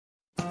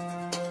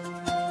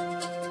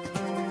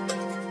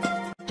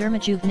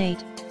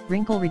DermaJuvenate,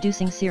 Wrinkle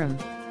Reducing Serum.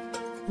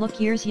 Look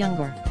years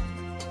younger.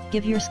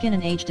 Give your skin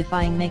an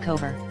age-defying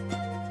makeover.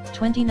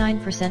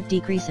 29%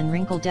 decrease in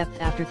wrinkle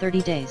depth after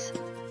 30 days.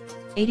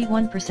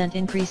 81%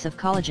 increase of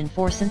collagen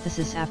 4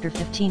 synthesis after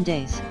 15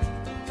 days.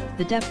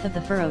 The depth of the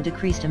furrow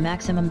decreased a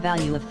maximum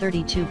value of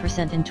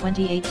 32% in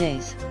 28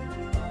 days.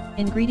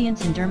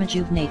 Ingredients in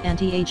DermaJuvenate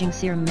Anti-Aging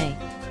Serum may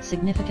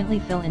significantly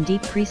fill in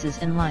deep creases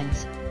and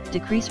lines,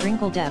 decrease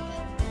wrinkle depth,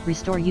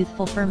 restore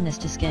youthful firmness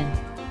to skin,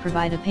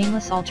 provide a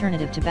painless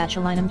alternative to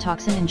botulinum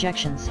toxin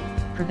injections,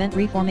 prevent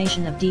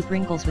reformation of deep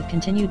wrinkles with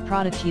continued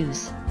product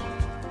use.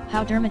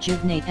 How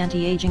DermaJuvenate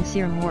Anti-Aging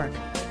Serum work?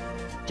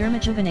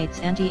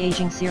 DermaJuvenate's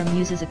anti-aging serum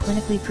uses a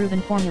clinically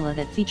proven formula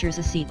that features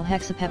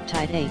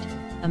acetohexapeptide 8,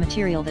 a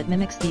material that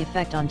mimics the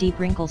effect on deep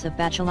wrinkles of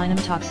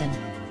botulinum toxin,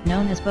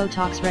 known as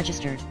Botox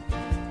registered.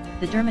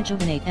 The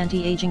DermaJuvenate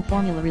anti-aging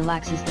formula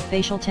relaxes the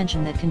facial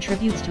tension that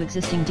contributes to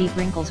existing deep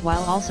wrinkles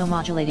while also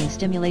modulating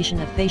stimulation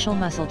of facial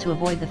muscle to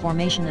avoid the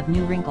formation of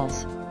new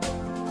wrinkles.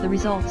 The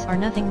results are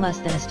nothing less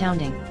than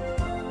astounding.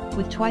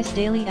 With twice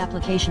daily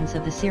applications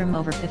of the serum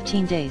over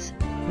 15 days,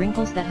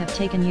 wrinkles that have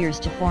taken years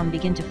to form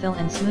begin to fill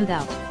and smooth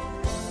out.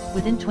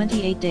 Within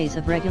 28 days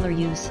of regular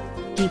use,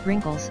 deep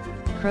wrinkles,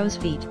 crow's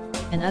feet,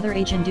 and other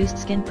age-induced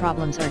skin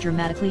problems are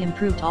dramatically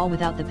improved, all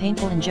without the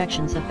painful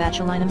injections of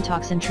botulinum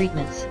toxin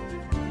treatments.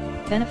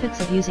 Benefits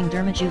of using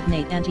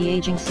DermaJuvenate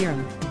Anti-Aging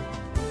Serum.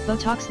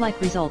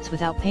 Botox-like results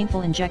without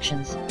painful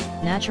injections,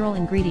 natural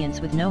ingredients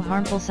with no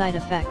harmful side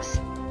effects,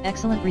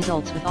 excellent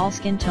results with all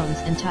skin tones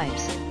and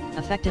types,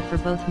 effective for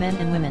both men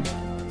and women.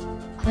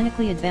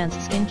 Clinically advanced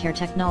skincare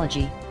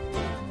technology.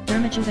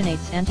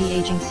 DermaJuvenate's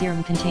anti-aging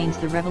serum contains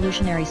the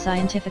revolutionary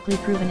scientifically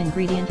proven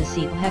ingredient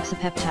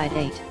acetohexapeptide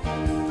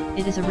 8.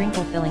 It is a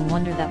wrinkle-filling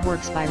wonder that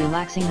works by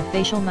relaxing the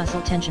facial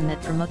muscle tension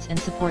that promotes and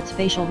supports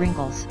facial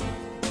wrinkles.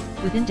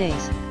 Within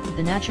days,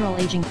 the natural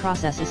aging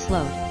process is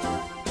slowed.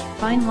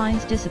 Fine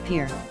lines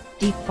disappear,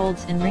 deep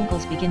folds and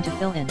wrinkles begin to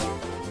fill in.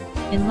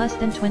 In less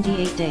than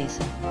 28 days,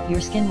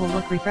 your skin will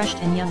look refreshed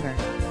and younger.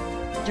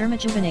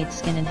 DermaJuvenate's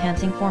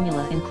skin-enhancing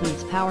formula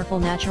includes powerful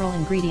natural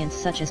ingredients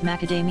such as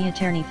macadamia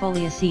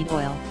ternifolia seed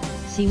oil,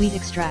 seaweed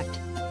extract,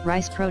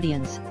 rice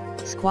proteins,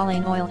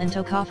 squalane oil and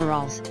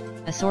tocopherols,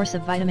 a source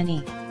of vitamin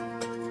E.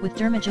 With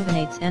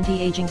DermaJuvenate's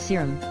anti-aging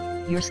serum,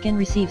 your skin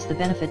receives the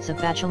benefits of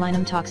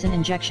botulinum toxin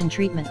injection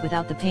treatment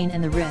without the pain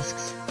and the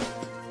risks.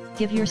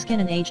 Give your skin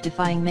an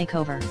age-defying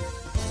makeover.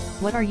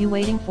 What are you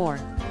waiting for?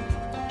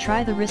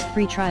 Try the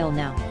risk-free trial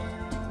now.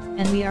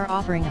 And we are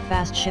offering a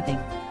fast shipping.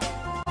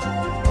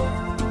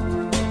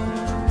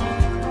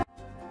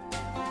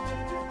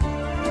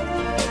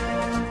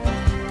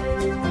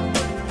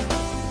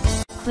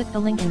 Click the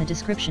link in the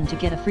description to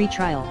get a free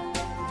trial.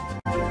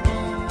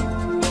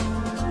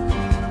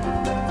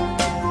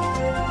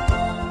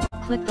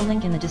 Click the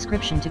link in the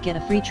description to get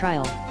a free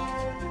trial.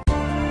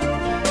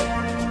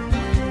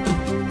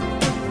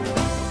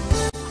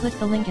 Click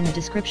the link in the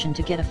description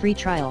to get a free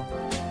trial.